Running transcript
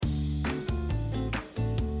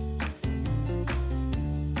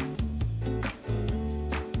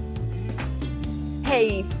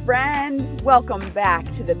Hey friend, welcome back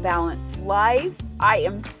to The Balanced Life. I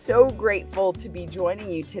am so grateful to be joining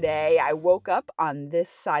you today. I woke up on this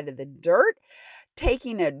side of the dirt,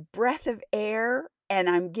 taking a breath of air, and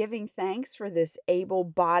I'm giving thanks for this able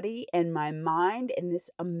body and my mind and this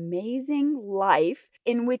amazing life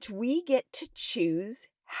in which we get to choose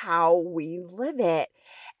how we live it.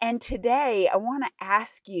 And today I want to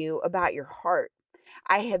ask you about your heart.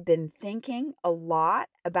 I have been thinking a lot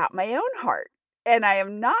about my own heart. And I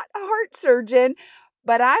am not a heart surgeon,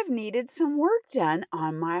 but I've needed some work done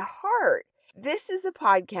on my heart. This is a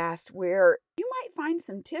podcast where you might find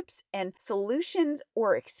some tips and solutions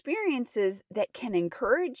or experiences that can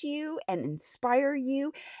encourage you and inspire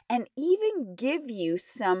you and even give you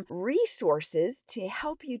some resources to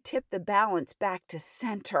help you tip the balance back to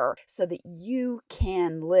center so that you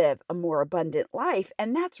can live a more abundant life.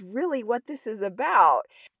 And that's really what this is about.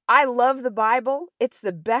 I love the Bible. It's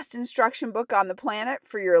the best instruction book on the planet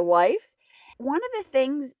for your life. One of the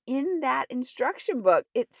things in that instruction book,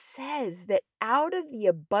 it says that out of the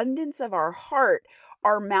abundance of our heart,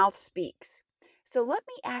 our mouth speaks. So let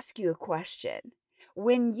me ask you a question.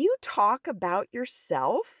 When you talk about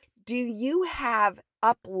yourself, do you have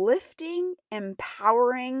uplifting,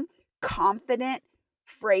 empowering, confident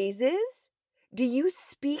phrases? Do you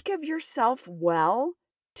speak of yourself well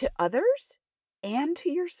to others and to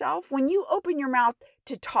yourself? When you open your mouth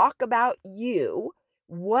to talk about you,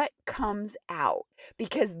 what comes out?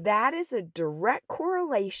 Because that is a direct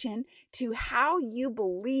correlation to how you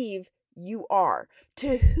believe you are,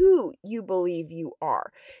 to who you believe you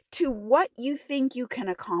are, to what you think you can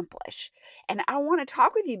accomplish. And I want to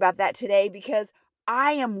talk with you about that today because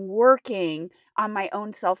I am working on my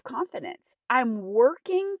own self-confidence. I'm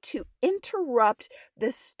working to interrupt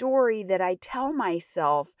the story that I tell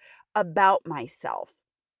myself about myself.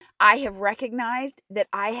 I have recognized that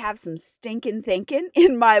I have some stinking thinking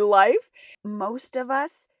in my life. Most of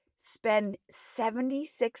us spend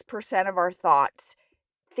 76% of our thoughts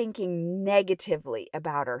thinking negatively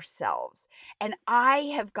about ourselves. And I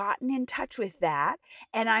have gotten in touch with that,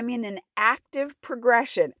 and I'm in an active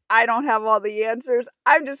progression. I don't have all the answers.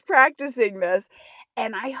 I'm just practicing this.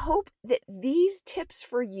 And I hope that these tips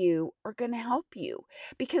for you are going to help you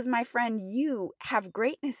because, my friend, you have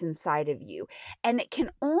greatness inside of you. And it can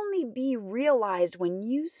only be realized when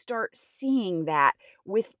you start seeing that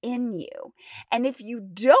within you. And if you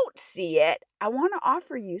don't see it, I want to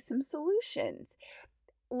offer you some solutions.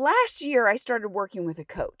 Last year, I started working with a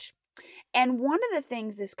coach. And one of the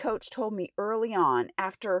things this coach told me early on,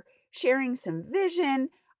 after sharing some vision,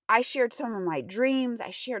 I shared some of my dreams, I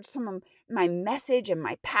shared some of my message and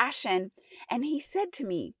my passion. And he said to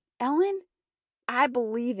me, Ellen, I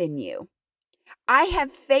believe in you. I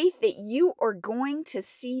have faith that you are going to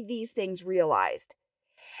see these things realized.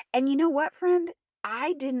 And you know what, friend?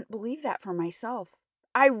 I didn't believe that for myself.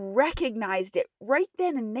 I recognized it right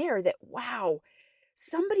then and there that, wow,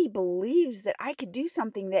 somebody believes that I could do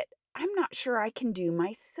something that I'm not sure I can do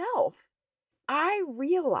myself. I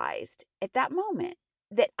realized at that moment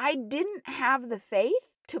that I didn't have the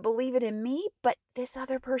faith to believe it in me, but this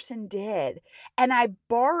other person did. And I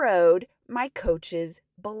borrowed my coach's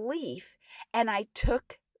belief and I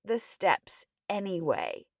took the steps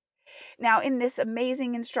anyway. Now, in this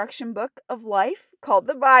amazing instruction book of life called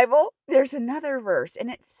the Bible, there's another verse, and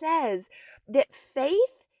it says that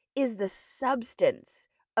faith is the substance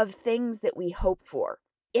of things that we hope for.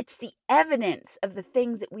 It's the evidence of the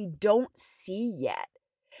things that we don't see yet.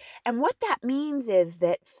 And what that means is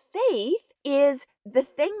that faith is the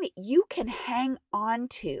thing that you can hang on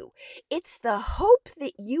to. It's the hope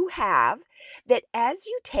that you have that as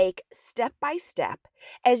you take step by step,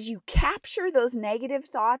 as you capture those negative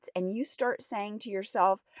thoughts and you start saying to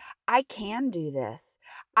yourself, I can do this.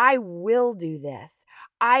 I will do this.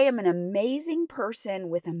 I am an amazing person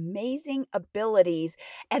with amazing abilities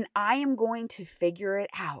and I am going to figure it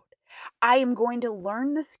out. I am going to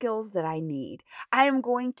learn the skills that I need. I am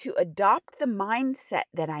going to adopt the mindset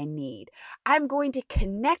that I need. I'm going to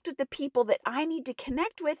connect with the people that I need to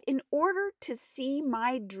connect with in order to see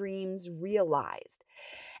my dreams realized.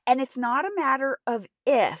 And it's not a matter of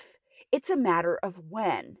if, it's a matter of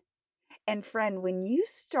when. And friend, when you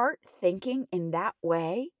start thinking in that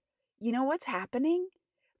way, you know what's happening?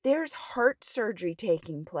 There's heart surgery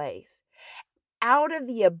taking place. Out of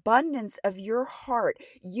the abundance of your heart,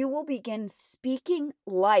 you will begin speaking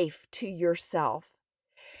life to yourself.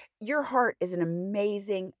 Your heart is an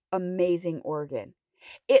amazing, amazing organ.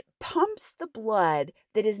 It pumps the blood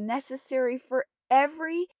that is necessary for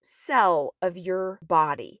every cell of your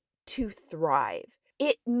body to thrive.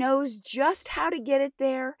 It knows just how to get it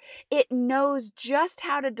there. It knows just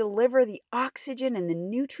how to deliver the oxygen and the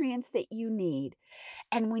nutrients that you need.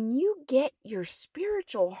 And when you get your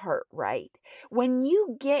spiritual heart right, when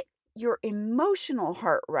you get your emotional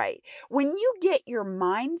heart right, when you get your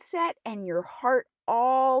mindset and your heart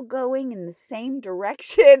all going in the same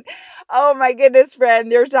direction, oh my goodness,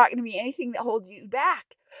 friend, there's not going to be anything that holds you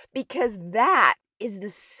back, because that is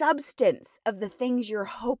the substance of the things you're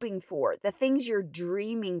hoping for, the things you're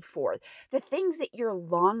dreaming for, the things that you're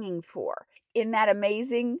longing for. In that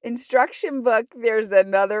amazing instruction book, there's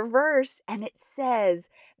another verse, and it says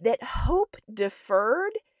that hope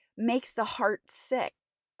deferred makes the heart sick.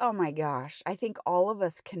 Oh my gosh, I think all of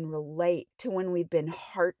us can relate to when we've been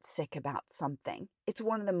heartsick about something. It's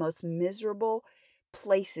one of the most miserable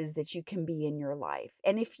places that you can be in your life.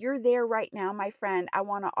 And if you're there right now, my friend, I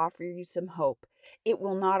want to offer you some hope. It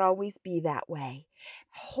will not always be that way.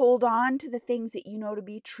 Hold on to the things that you know to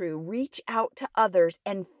be true. Reach out to others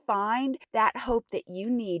and find that hope that you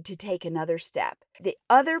need to take another step. The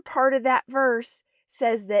other part of that verse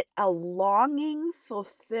says that a longing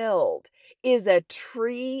fulfilled is a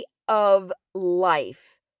tree of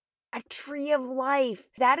life. A tree of life.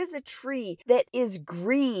 That is a tree that is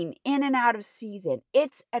green in and out of season.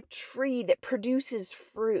 It's a tree that produces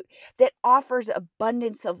fruit, that offers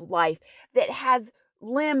abundance of life, that has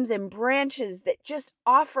limbs and branches that just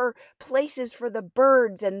offer places for the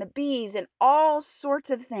birds and the bees and all sorts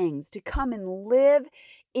of things to come and live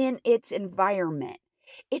in its environment.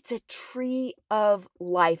 It's a tree of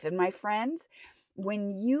life. And my friends,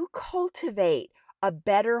 when you cultivate a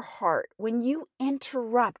better heart, when you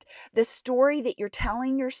interrupt the story that you're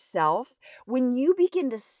telling yourself, when you begin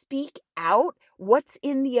to speak out what's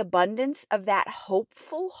in the abundance of that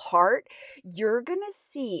hopeful heart, you're going to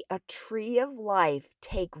see a tree of life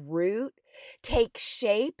take root, take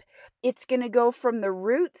shape. It's going to go from the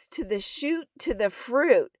roots to the shoot to the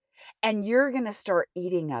fruit. And you're going to start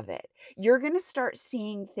eating of it. You're going to start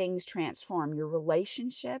seeing things transform. Your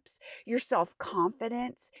relationships, your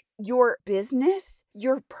self-confidence, your business,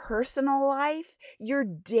 your personal life, your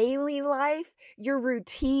daily life, your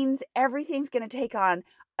routines. Everything's going to take on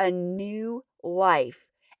a new life.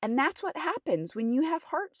 And that's what happens when you have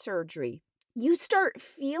heart surgery. You start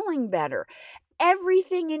feeling better.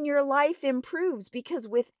 Everything in your life improves, because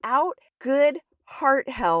without good heart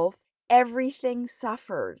health, everything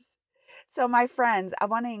suffers. So my friends, I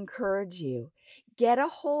want to encourage you, get a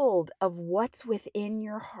hold of what's within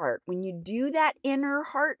your heart. When you do that inner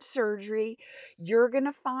heart surgery, you're going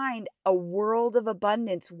to find a world of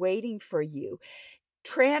abundance waiting for you.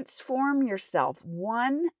 Transform yourself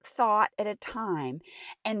one thought at a time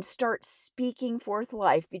and start speaking forth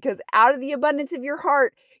life, because out of the abundance of your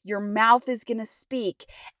heart, your mouth is going to speak,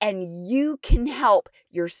 and you can help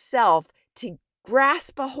yourself to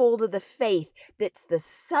grasp a hold of the faith that's the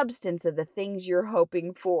substance of the things you're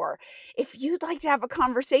hoping for. If you'd like to have a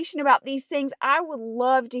conversation about these things, I would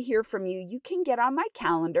love to hear from you. You can get on my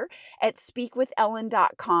calendar at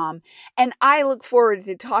speakwithellen.com, and I look forward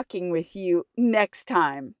to talking with you next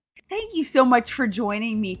time. Thank you so much for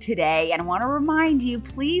joining me today. And I want to remind you,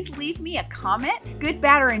 please leave me a comment, good,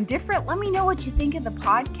 bad, or indifferent. Let me know what you think of the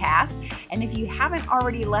podcast. And if you haven't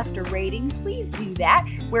already left a rating, please do that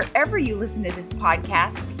wherever you listen to this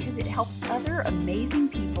podcast, because it helps other amazing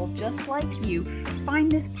people just like you find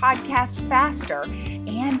this podcast faster.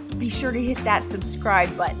 And be sure to hit that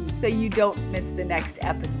subscribe button so you don't miss the next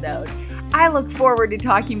episode. I look forward to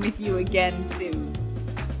talking with you again soon.